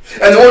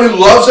 And the one who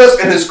loves us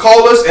and has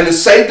called us and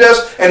has saved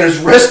us and has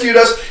rescued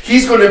us,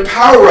 He's going to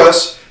empower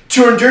us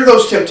to endure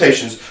those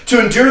temptations,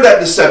 to endure that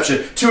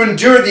deception, to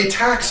endure the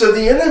attacks of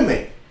the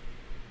enemy.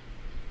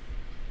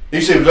 You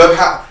say,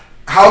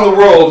 how in the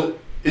world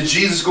is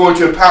Jesus going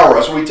to empower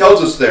us? Well, He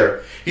tells us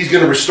there. He's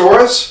going to restore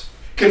us,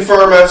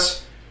 confirm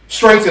us,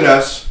 strengthen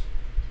us,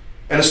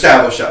 and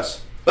establish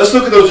us. Let's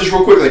look at those just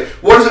real quickly.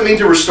 What does it mean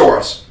to restore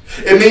us?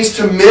 It means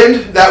to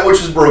mend that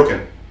which is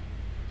broken.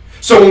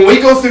 So when we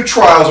go through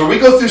trials, or we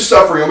go through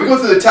suffering, or we go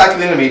through the attack of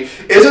the enemy,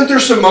 isn't there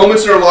some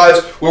moments in our lives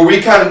where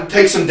we kind of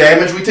take some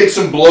damage, we take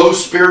some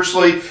blows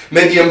spiritually,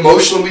 maybe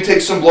emotionally we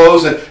take some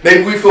blows, and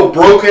maybe we feel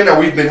broken, or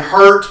we've been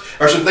hurt,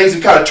 or some things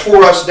have kind of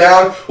tore us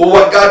down? Well,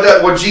 what God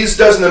does, what Jesus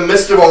does in the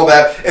midst of all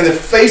that, in the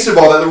face of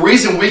all that, the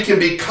reason we can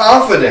be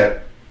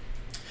confident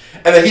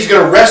and that He's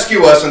going to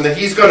rescue us and that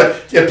He's going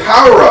to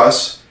empower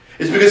us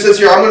is because it says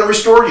here, I'm going to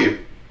restore you.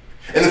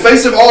 In the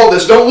face of all of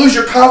this, don't lose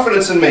your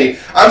confidence in me.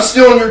 I'm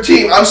still on your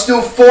team. I'm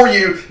still for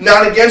you,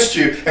 not against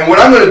you. And what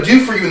I'm going to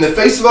do for you in the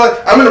face of all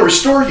that, I'm going to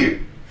restore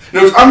you. In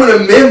other words, I'm going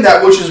to mend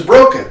that which is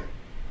broken.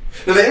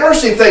 Now, the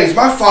interesting thing is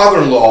my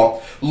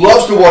father-in-law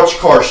loves to watch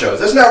car shows.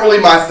 That's not really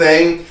my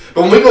thing.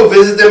 But when we go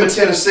visit them in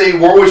Tennessee,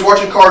 we're always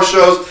watching car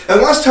shows. And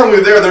the last time we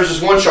were there, there's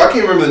this one show. I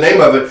can't remember the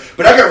name of it,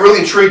 but I got really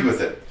intrigued with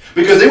it.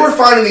 Because they were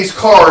finding these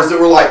cars that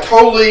were like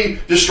totally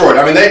destroyed.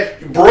 I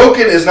mean,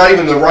 broken is not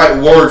even the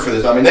right word for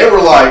this. I mean, they were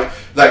like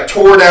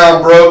tore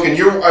down, broken.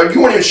 You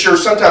weren't even sure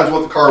sometimes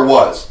what the car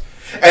was.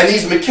 And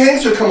these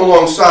mechanics would come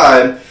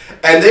alongside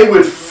and they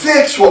would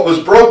fix what was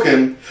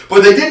broken,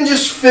 but they didn't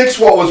just fix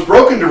what was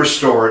broken to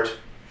restore it.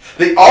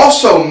 They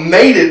also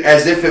made it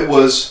as if it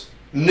was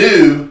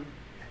new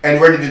and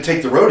ready to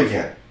take the road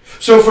again.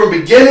 So from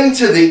beginning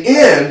to the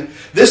end,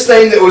 this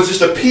thing that was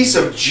just a piece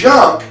of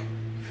junk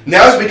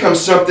now has become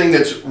something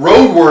that's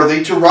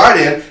roadworthy to ride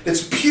in,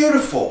 that's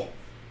beautiful.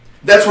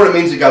 That's what it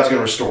means that God's going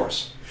to restore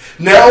us.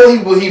 Not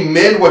only will He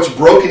mend what's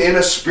broken in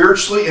us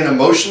spiritually and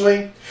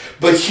emotionally,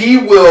 but He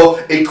will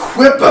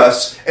equip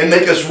us and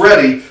make us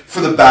ready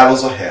for the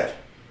battles ahead.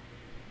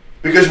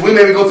 Because we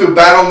maybe go through a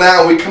battle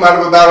now and we come out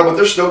of a battle, but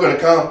they're still going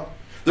to come.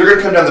 They're going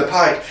to come down the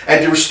pike.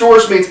 And to restore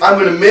us means I'm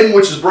going to mend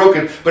which is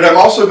broken, but I'm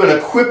also going to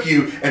equip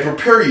you and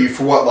prepare you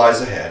for what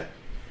lies ahead.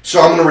 So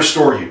I'm going to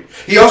restore you.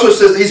 He also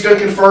says that he's going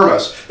to confirm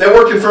us. That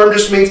word confirm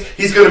just means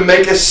he's going to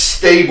make us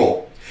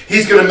stable.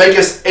 He's going to make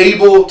us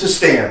able to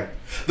stand.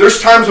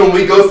 There's times when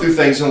we go through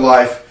things in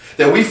life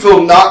that we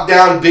feel knocked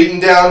down, beaten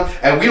down,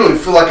 and we don't even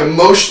feel like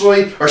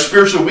emotionally or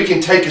spiritually we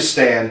can take a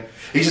stand.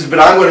 He says, but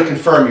I'm going to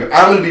confirm you.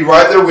 I'm going to be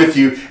right there with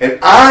you, and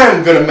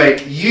I'm going to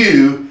make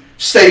you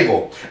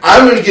stable.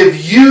 I'm going to give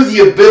you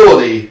the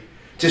ability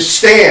to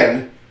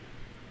stand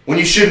when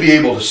you shouldn't be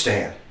able to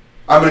stand.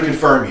 I'm going to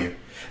confirm you.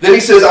 Then he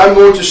says, I'm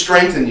going to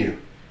strengthen you.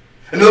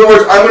 In other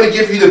words, I'm going to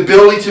give you the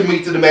ability to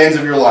meet the demands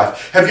of your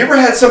life. Have you ever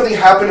had something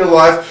happen in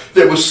life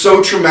that was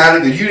so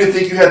traumatic that you didn't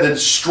think you had the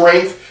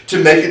strength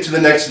to make it to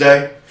the next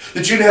day?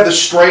 That you didn't have the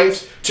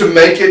strength to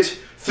make it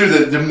through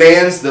the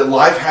demands that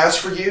life has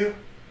for you?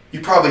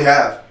 You probably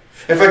have.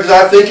 In fact, as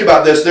I think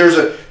about this, there's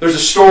a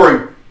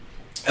story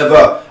of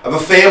a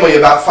family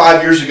about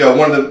 5 years ago,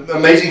 one of the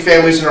amazing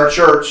families in our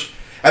church.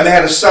 And they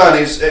had a son.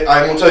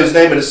 I won't tell you his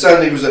name, but his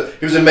son, he was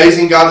an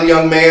amazing, godly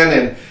young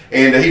man,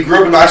 and he grew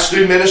up in my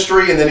student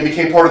ministry, and then he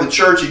became part of the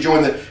church.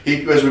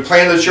 As we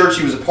planted the church,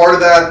 he was a part of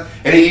that,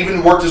 and he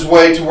even worked his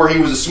way to where he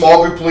was a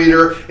small group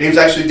leader, and he was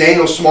actually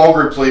Daniel's small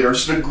group leader.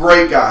 Just a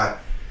great guy.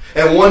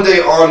 And one day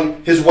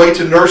on his way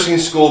to nursing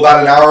school,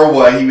 about an hour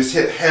away, he was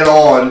hit head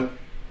on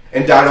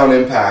and died on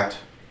impact.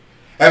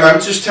 And I'm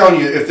just telling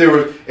you, if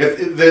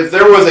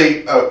there was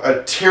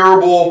a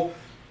terrible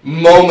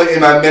moment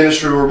in my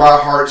ministry where my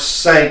heart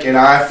sank and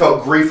I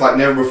felt grief like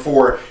never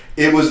before,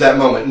 it was that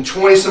moment. In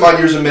 20 some odd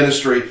years of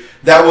ministry,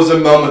 that was a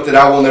moment that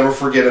I will never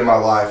forget in my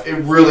life. It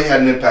really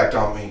had an impact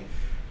on me.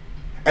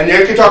 And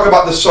you can talk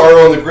about the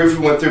sorrow and the grief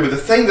we went through, but the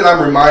thing that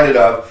I'm reminded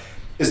of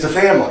is the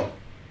family,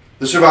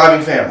 the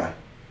surviving family.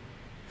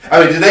 I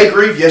mean, did they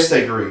grieve? Yes,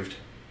 they grieved.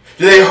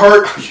 Did they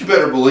hurt? You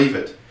better believe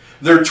it.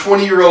 Their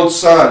 20-year-old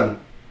son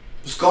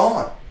was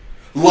gone.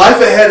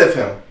 Life ahead of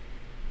him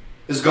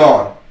is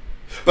gone.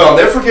 But I'll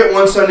never forget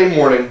one Sunday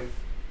morning,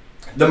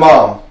 the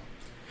mom,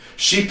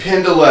 she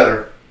penned a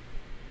letter,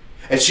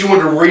 and she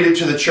wanted to read it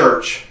to the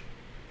church.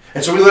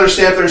 And so we let her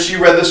stand there, and she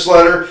read this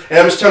letter. And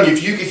I'm just telling you,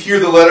 if you could hear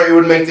the letter, it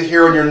would make the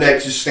hair on your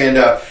neck just stand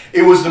up.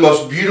 It was the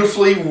most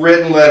beautifully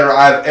written letter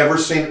I've ever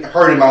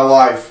heard in my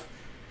life.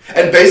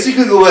 And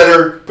basically the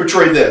letter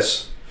portrayed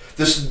this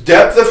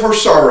depth of her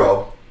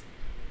sorrow,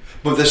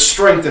 but the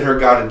strength that her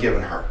God had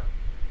given her.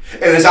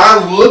 And as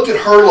I looked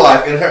at her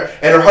life and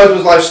her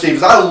husband's life, Steve,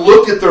 as I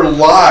looked at their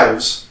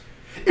lives,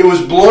 it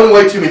was blown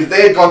away to me that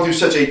they had gone through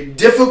such a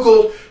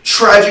difficult,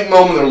 tragic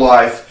moment in their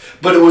life,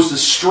 but it was the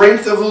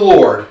strength of the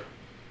Lord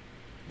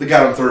that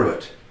got them through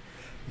it.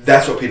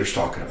 That's what Peter's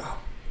talking about.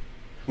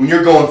 When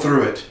you're going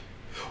through it,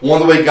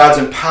 one of the ways God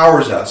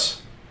empowers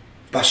us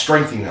by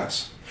strengthening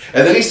us.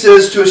 And then he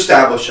says to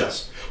establish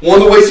us. One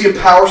of the ways he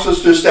empowers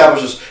us to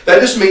establish us, that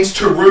just means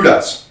to root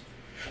us,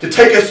 to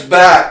take us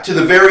back to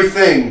the very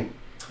thing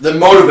that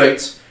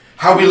motivates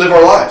how we live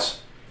our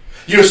lives.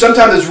 You know,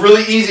 sometimes it's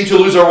really easy to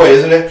lose our way,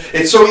 isn't it?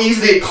 It's so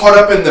easy to get caught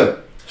up in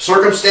the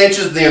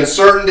circumstances, the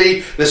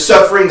uncertainty, the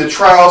suffering, the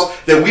trials,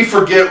 that we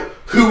forget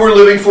who we're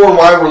living for and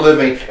why we're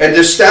living. And to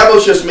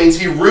establish us means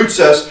he roots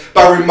us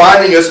by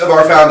reminding us of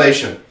our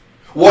foundation.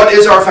 What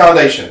is our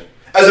foundation?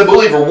 As a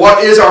believer,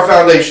 what is our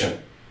foundation?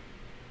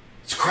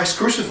 It's Christ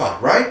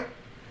crucified, right?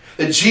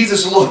 That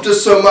Jesus loved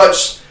us so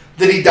much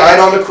that he died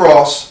on the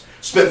cross,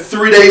 spent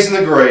 3 days in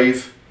the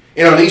grave,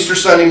 and on Easter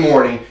Sunday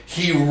morning,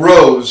 he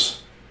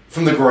rose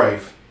from the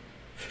grave.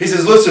 He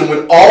says, listen,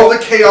 when all the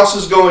chaos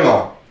is going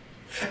on,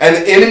 and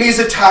the enemy is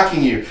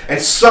attacking you,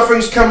 and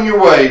suffering's coming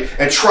your way,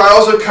 and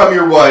trials have come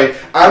your way,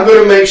 I'm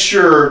going to make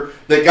sure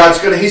that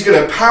he's going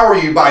to empower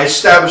you by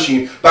establishing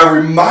you, by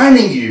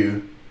reminding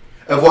you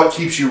of what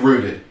keeps you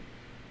rooted.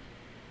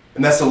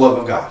 And that's the love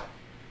of God.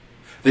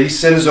 That he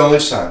sent his only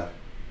son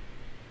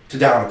to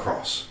die on a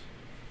cross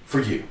for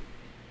you,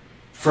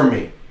 for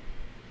me,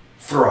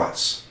 for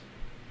us.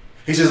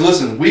 He says,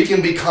 listen, we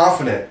can be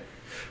confident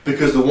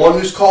because the one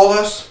who's called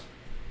us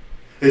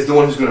is the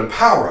one who's going to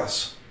empower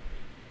us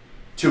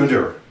to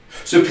endure.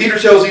 So Peter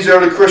tells these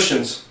early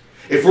Christians,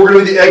 if we're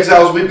going to be the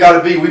exiles we've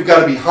got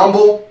to be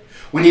humble,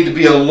 we need to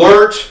be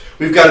alert,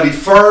 we've got to be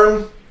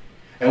firm,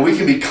 and we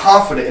can be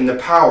confident in the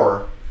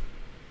power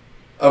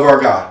of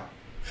our God.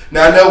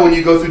 Now, I know when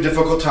you go through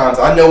difficult times,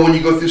 I know when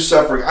you go through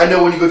suffering, I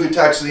know when you go through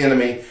attacks of the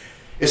enemy,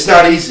 it's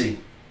not easy.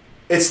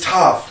 It's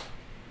tough.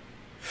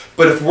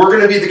 But if we're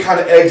going to be the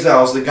kind of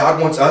exiles that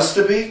God wants us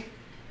to be,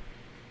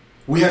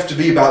 we have to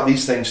be about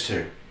these things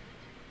too.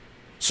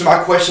 So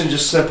my question is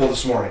just simple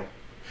this morning.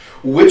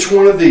 Which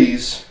one of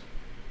these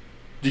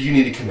do you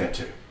need to commit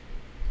to?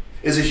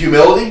 Is it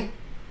humility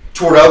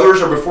toward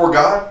others or before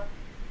God?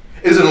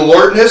 Is it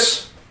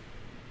alertness?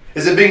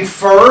 Is it being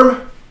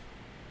firm?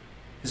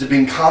 Is it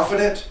being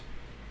confident?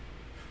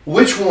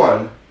 Which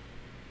one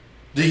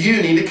do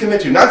you need to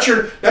commit to? Not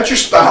your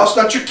spouse,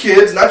 not your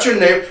kids, not your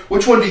neighbor.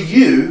 Which one do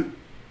you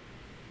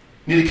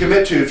need to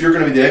commit to if you're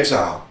going to be the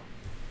exile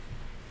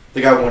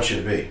that God wants you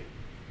to be?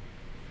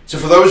 So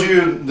for those of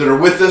you that are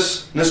with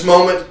us in this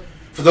moment,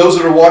 For those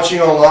that are watching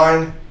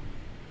online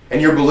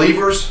and you're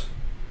believers,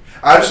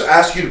 I just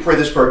ask you to pray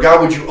this prayer.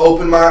 God, would you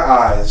open my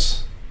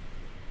eyes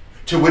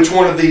to which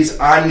one of these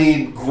I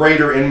need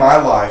greater in my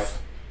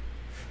life,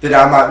 that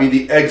I might be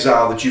the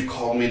exile that you've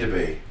called me to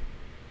be.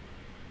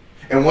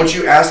 And once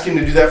you ask him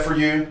to do that for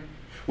you,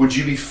 would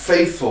you be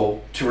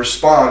faithful to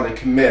respond and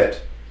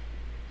commit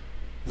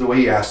the way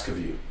he asks of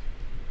you?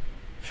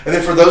 And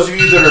then for those of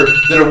you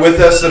that are with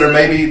us that are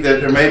maybe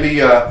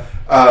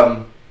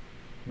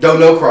don't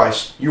know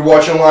Christ, you're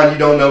watching online, you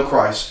don't know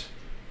Christ,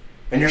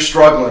 and you're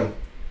struggling.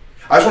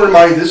 I just want to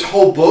remind you, this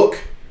whole book,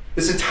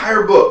 this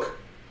entire book,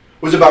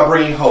 was about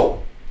bringing hope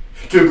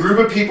to a group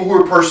of people who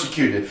were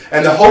persecuted.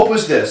 And the hope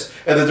was this,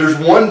 and that there's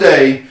one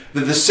day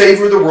that the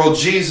Savior of the world,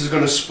 Jesus, is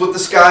going to split the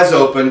skies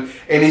open,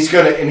 and he's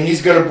going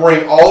to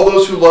bring all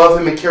those who love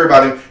him and care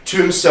about him to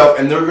himself,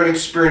 and they're going to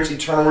experience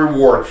eternal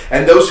reward.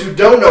 And those who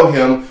don't know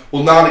him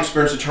will not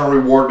experience eternal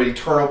reward, but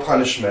eternal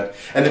punishment.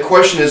 And the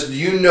question is, do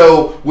you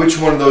know which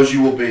one of those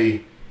you will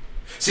be?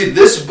 See,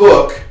 this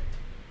book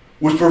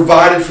was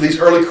provided for these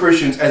early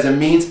Christians as a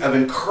means of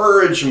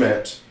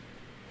encouragement,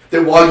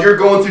 that while you're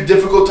going through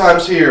difficult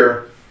times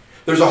here,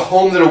 there's a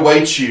home that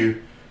awaits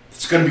you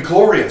that's going to be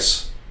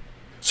glorious.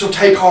 So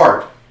take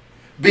heart.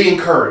 Be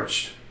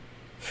encouraged.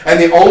 And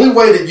the only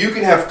way that you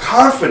can have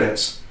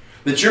confidence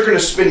that you're going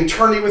to spend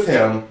eternity with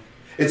him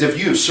is if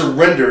you have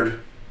surrendered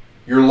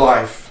your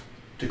life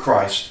to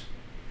Christ.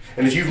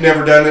 And if you've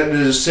never done it, it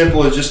is as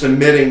simple as just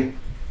admitting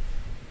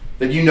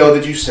that you know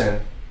that you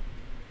sin.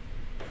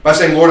 By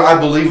saying, Lord, I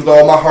believe with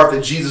all my heart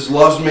that Jesus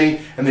loves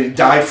me and that he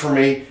died for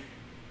me,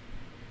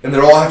 and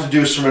that all I have to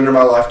do is surrender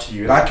my life to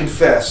you. And I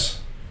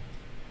confess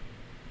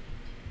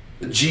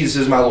that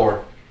Jesus is my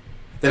Lord,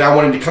 that I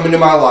want him to come into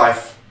my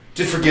life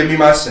to forgive me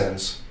my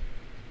sins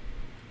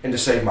and to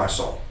save my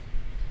soul.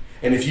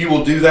 And if you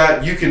will do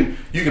that, you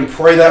can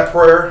pray that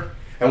prayer,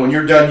 and when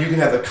you're done, you can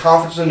have the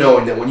confidence of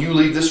knowing that when you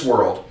leave this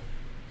world,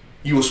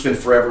 you will spend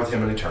forever with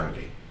him in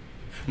eternity.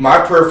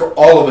 My prayer for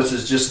all of us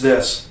is just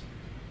this,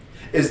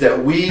 is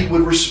that we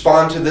would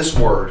respond to this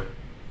word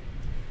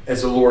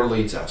as the Lord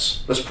leads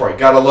us. Let's pray.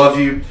 God, I love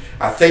you.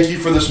 I thank you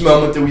for this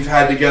moment that we've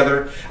had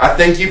together. I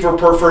thank you for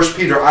 1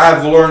 Peter. I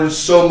have learned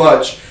so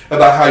much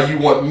about how you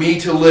want me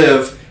to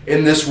live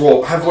in this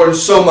world. I've learned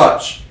so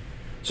much.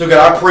 So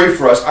God, I pray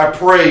for us. I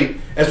pray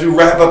as we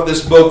wrap up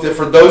this book that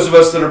for those of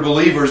us that are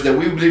believers, that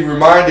we would be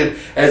reminded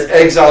as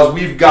exiles,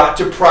 we've got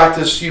to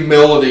practice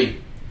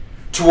humility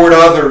toward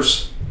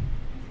others,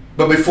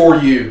 but before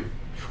you.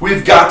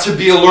 We've got to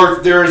be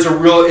alert. There is a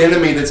real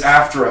enemy that's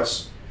after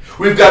us.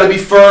 We've got to be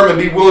firm and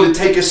be willing to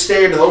take a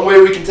stand. And the only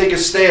way we can take a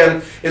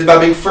stand is by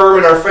being firm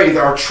in our faith,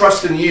 our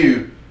trust in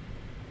you.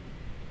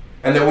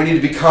 And that we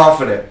need to be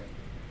confident.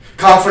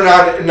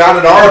 Confident not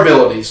in our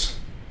abilities,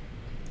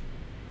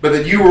 but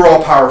that you are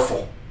all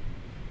powerful.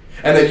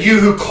 And that you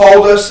who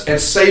called us and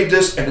saved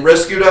us and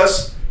rescued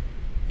us,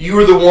 you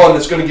are the one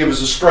that's going to give us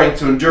the strength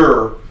to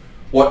endure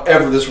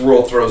whatever this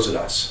world throws at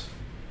us.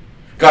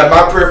 God,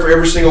 my prayer for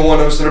every single one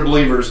of us that are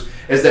believers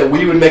is that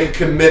we would make a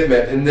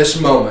commitment in this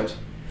moment,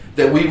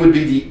 that we would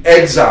be the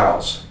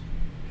exiles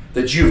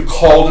that you've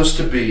called us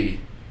to be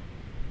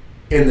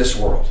in this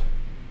world.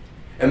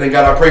 And then,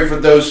 God, I pray for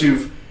those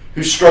who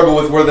struggle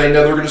with whether they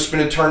know they're going to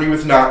spend eternity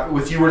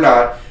with you or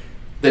not,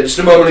 that just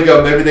a moment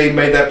ago, maybe they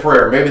made that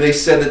prayer. Maybe they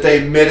said that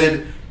they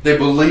admitted they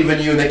believe in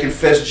you and they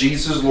confess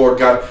Jesus as Lord.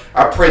 God,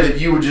 I pray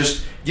that you would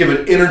just give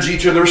an energy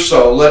to their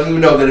soul, letting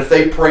them know that if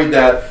they prayed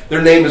that,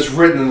 their name is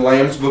written in the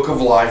Lamb's Book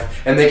of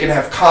Life, and they can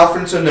have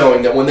confidence in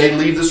knowing that when they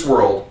leave this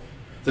world,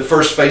 the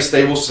first face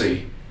they will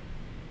see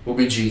will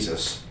be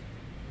Jesus.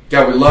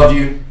 God, we love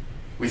you.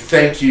 We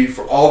thank you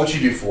for all that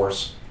you do for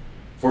us.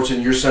 For it's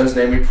in your Son's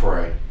name we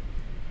pray.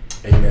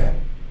 Amen.